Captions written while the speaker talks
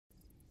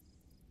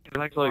You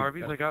like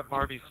Barbies? I got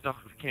Barbie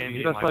stuffed with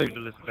candy in my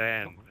windowless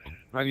van.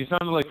 Man, you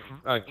sounded like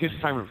Kiss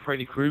Time with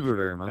Freddy Krueger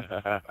there, man.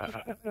 I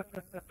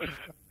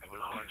will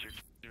haunt your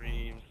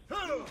dreams.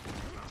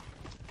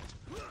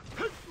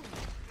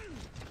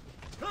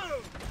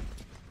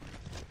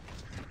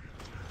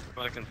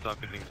 I can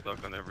suck at being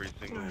stuck on every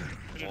single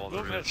wall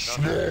there is.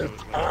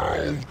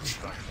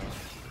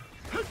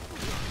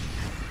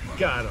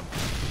 Got him.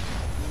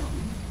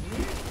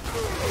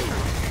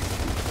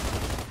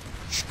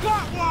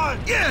 Got one!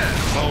 Yeah!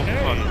 Oh,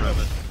 hey. Fun,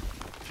 Rabbit.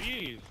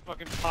 Jeez,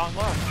 fucking pot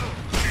luck.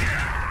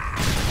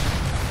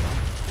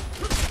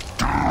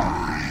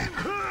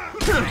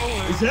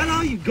 Is that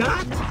all you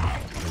got?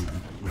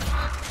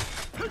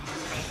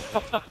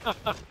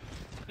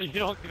 You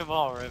don't get them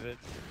all, Rabbit.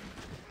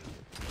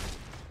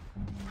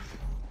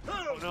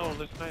 Oh no,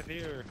 let's not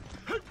here.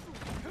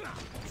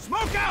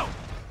 Smoke out!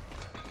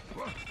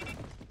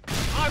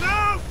 I'm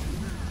out!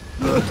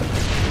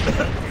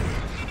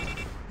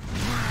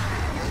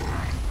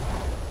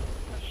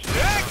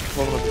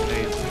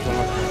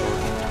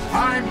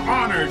 I'm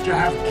honored to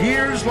have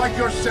gears like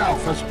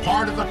yourself as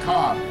part of the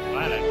cog.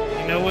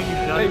 You know what you've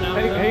done now?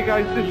 Hey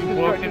guys, this is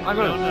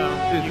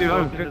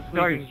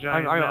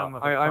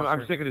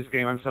I'm sick of this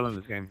game. I'm selling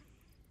this game.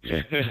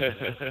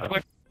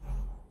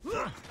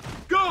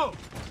 Go!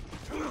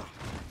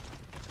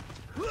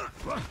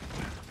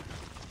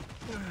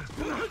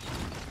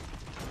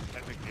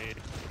 That's a gate.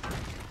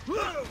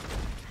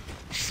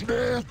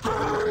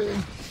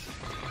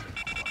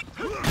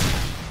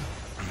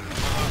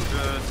 Oh,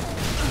 good.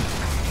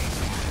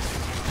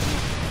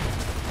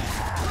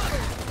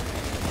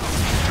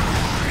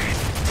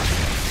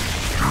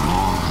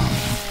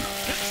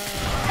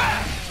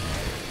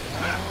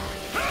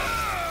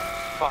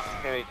 Fuck,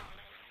 Kate.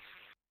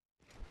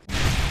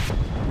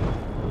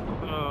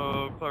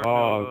 Oh, Clark,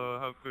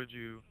 how could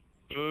you?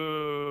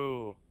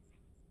 Ooh.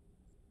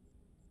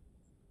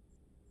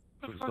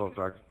 It's so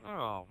dark.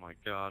 Oh my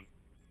god.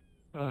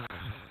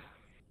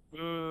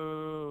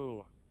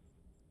 Ooh.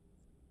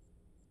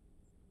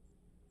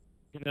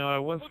 You know, I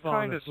was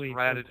falling asleep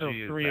until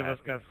three of us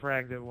got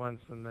fragged at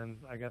once, and then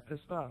I got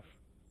pissed off.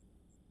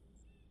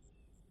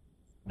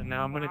 And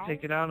now I'm going to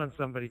take it out on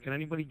somebody. Can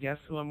anybody guess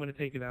who I'm going to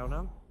take it out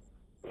on?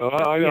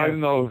 I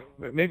don't know.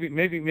 Maybe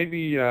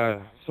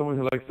someone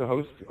who likes to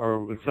host or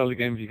will sell the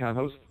games you can't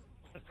host.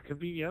 That could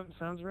be. Yep,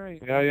 sounds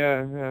right.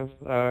 Yeah.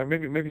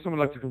 Maybe someone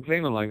likes to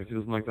complain online if he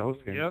doesn't like to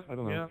host games. Yep. I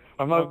don't know. Yep.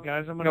 I'm not,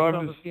 guys. I'm going to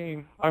sell this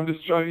game. I'm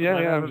just trying.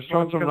 I'm just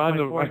throwing some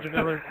random. My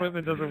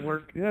equipment doesn't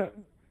work. Yeah.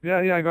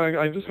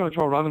 I'm just going to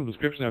throw a random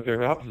description out there.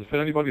 If it happens to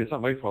fit anybody, it's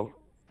not my fault.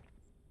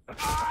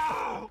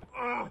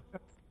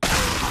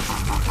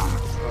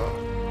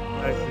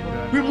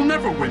 We will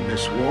never win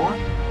this war.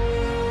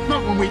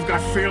 Not when we've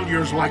got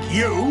failures like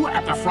you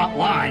at the front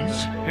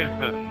lines.